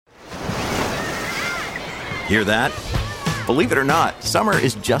Hear that? Believe it or not, summer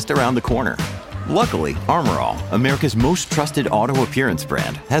is just around the corner. Luckily, Armor All, America's most trusted auto appearance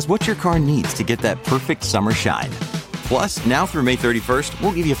brand, has what your car needs to get that perfect summer shine. Plus, now through May 31st,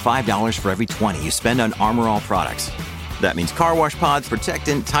 we'll give you $5 for every $20 you spend on Armor All products. That means car wash pods,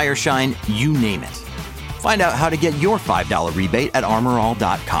 protectant, tire shine, you name it. Find out how to get your $5 rebate at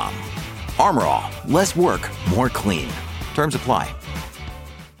armorall.com. Armor All, less work, more clean. Terms apply.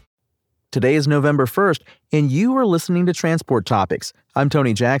 Today is November 1st, and you are listening to Transport Topics. I'm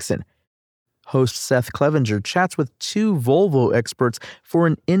Tony Jackson. Host Seth Clevenger chats with two Volvo experts for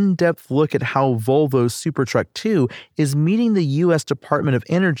an in-depth look at how Volvo's SuperTruck 2 is meeting the U.S. Department of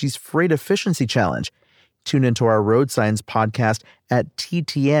Energy's Freight Efficiency Challenge. Tune into our Road Signs podcast at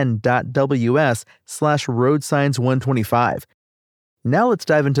ttn.ws/roadsigns125. Now let's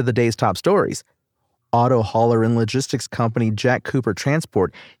dive into the day's top stories. Auto hauler and logistics company Jack Cooper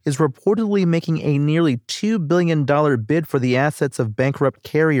Transport is reportedly making a nearly $2 billion bid for the assets of bankrupt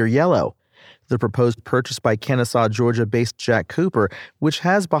carrier Yellow. The proposed purchase by Kennesaw, Georgia-based Jack Cooper, which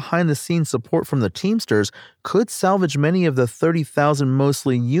has behind-the-scenes support from the Teamsters, could salvage many of the 30,000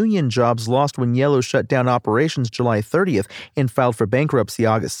 mostly union jobs lost when Yellow shut down operations July 30th and filed for bankruptcy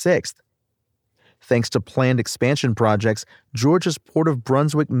August 6th. Thanks to planned expansion projects, Georgia's Port of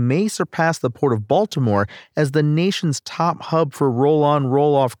Brunswick may surpass the Port of Baltimore as the nation's top hub for roll-on,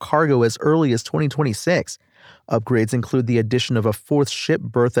 roll-off cargo as early as 2026. Upgrades include the addition of a fourth ship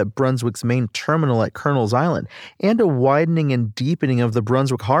berth at Brunswick's main terminal at Colonel's Island and a widening and deepening of the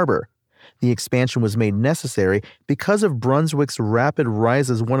Brunswick Harbor. The expansion was made necessary because of Brunswick's rapid rise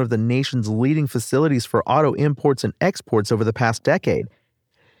as one of the nation's leading facilities for auto imports and exports over the past decade.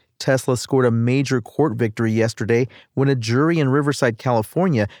 Tesla scored a major court victory yesterday when a jury in Riverside,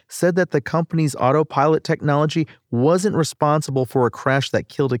 California, said that the company's autopilot technology wasn't responsible for a crash that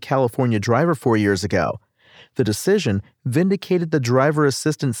killed a California driver 4 years ago. The decision vindicated the driver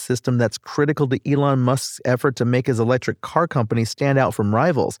assistance system that's critical to Elon Musk's effort to make his electric car company stand out from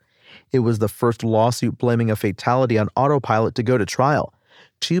rivals. It was the first lawsuit blaming a fatality on autopilot to go to trial.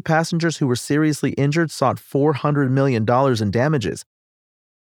 Two passengers who were seriously injured sought $400 million in damages.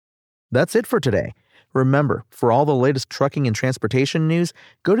 That's it for today. Remember, for all the latest trucking and transportation news,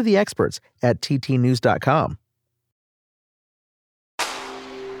 go to the experts at ttnews.com.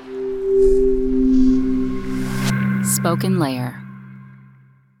 Spoken Layer.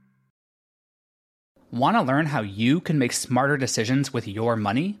 Want to learn how you can make smarter decisions with your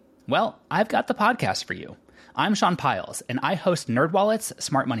money? Well, I've got the podcast for you. I'm Sean Piles, and I host NerdWallet's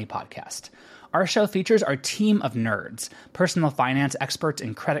Smart Money Podcast. Our show features our team of nerds, personal finance experts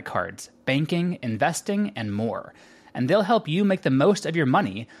in credit cards, banking, investing, and more. And they'll help you make the most of your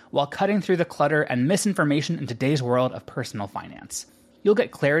money while cutting through the clutter and misinformation in today's world of personal finance. You'll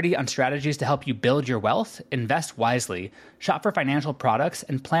get clarity on strategies to help you build your wealth, invest wisely, shop for financial products,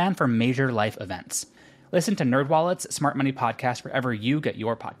 and plan for major life events. Listen to NerdWallet's Smart Money Podcast wherever you get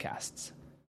your podcasts.